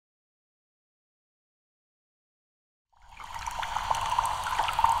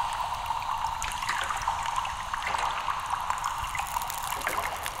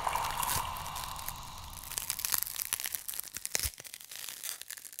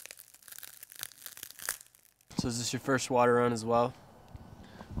So is this your first water run as well?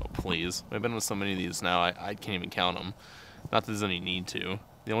 Oh, please. I've been with so many of these now, I can't even count them. Not that there's any need to.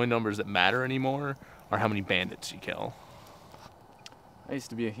 The only numbers that matter anymore are how many bandits you kill. I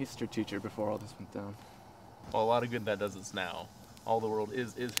used to be a history teacher before all this went down. Well, a lot of good that does us now. All the world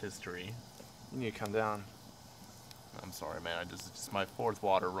is history. You need to come down. I'm sorry, man. It's just my fourth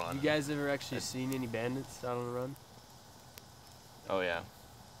water run. You guys ever actually seen any bandits out on the run? Oh, yeah.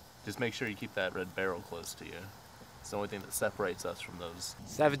 Just make sure you keep that red barrel close to you. It's the only thing that separates us from those.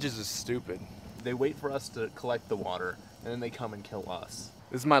 Savages are stupid. They wait for us to collect the water, and then they come and kill us.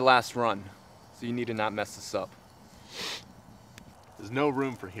 This is my last run, so you need to not mess this up. There's no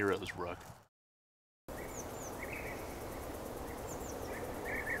room for heroes, Rook.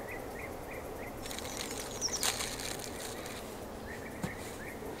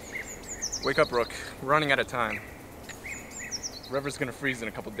 Wake up, Rook. We're running out of time. The river's gonna freeze in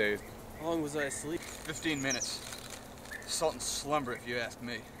a couple days. How long was I asleep? 15 minutes. Salt and slumber, if you ask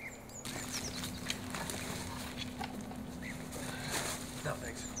me. No,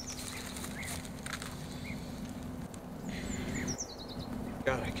 thanks.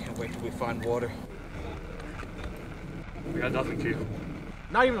 God, I can't wait till we find water. We got nothing, Chief.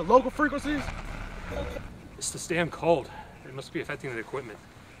 Not even the local frequencies? It's this damn cold. It must be affecting the equipment.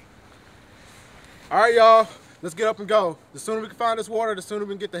 All right, y'all, let's get up and go. The sooner we can find this water, the sooner we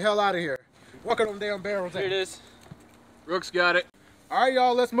can get the hell out of here. Walk on them damn barrels. Here it is. Rook's got it. All right,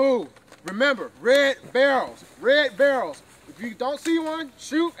 y'all, let's move. Remember, red barrels, red barrels. If you don't see one,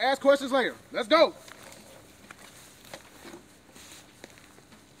 shoot, ask questions later. Let's go.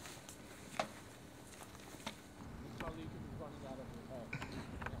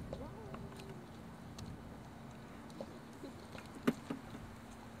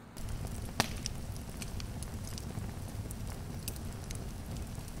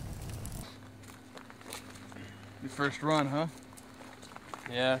 Your first run, huh?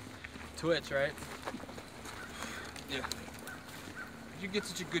 Yeah. Twitch, right? Yeah. Did you get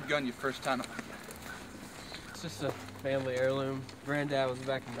such a good gun your first time? It's just a family heirloom. Granddad was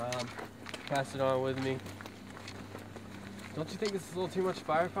back in Nam. Passed it on with me. Don't you think this is a little too much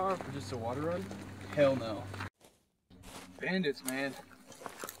firepower for just a water run? Hell no. Bandits, man.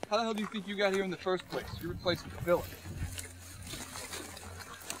 How the hell do you think you got here in the first place? You replaced Philip.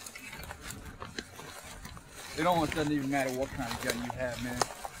 It almost doesn't even matter what kind of gun you have, man.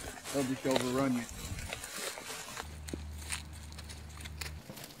 They'll just overrun you.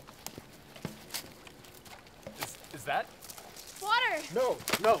 Is that? Water! No.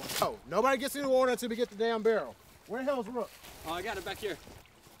 Nobody gets in the water until we get the damn barrel. Where the hell's Rook? Oh, I got it back here.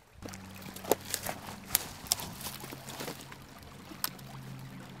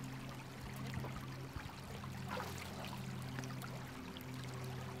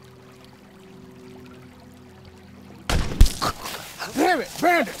 Damn it,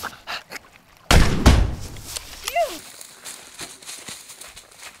 bandit!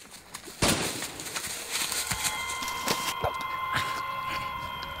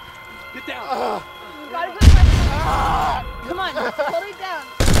 Get down! Gotta go back. Come on, hold it down.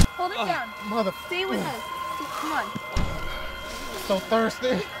 Hold it down. Mother, Stay with us. Come on. so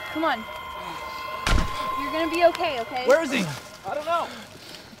thirsty. Come on. You're gonna be okay, okay? Where is he? I don't know.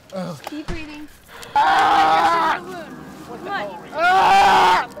 Just keep breathing. Come on. Come on.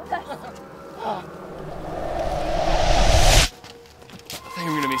 I think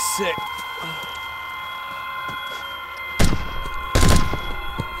I'm gonna be sick.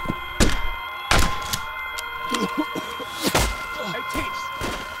 Hey, Teach.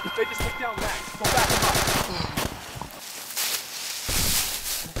 They just take down Max. Go back him up.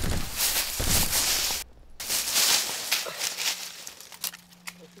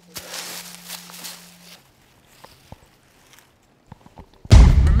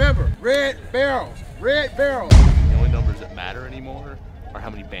 Remember, red barrels, red barrels. The only numbers that matter anymore are how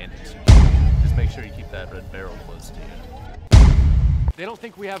many bandits you kill. Just make sure you keep that red barrel close to you. They don't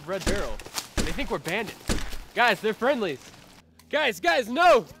think we have red barrel. They think we're bandits. Guys, they're friendlies. Guys,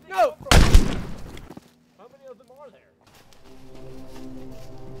 no!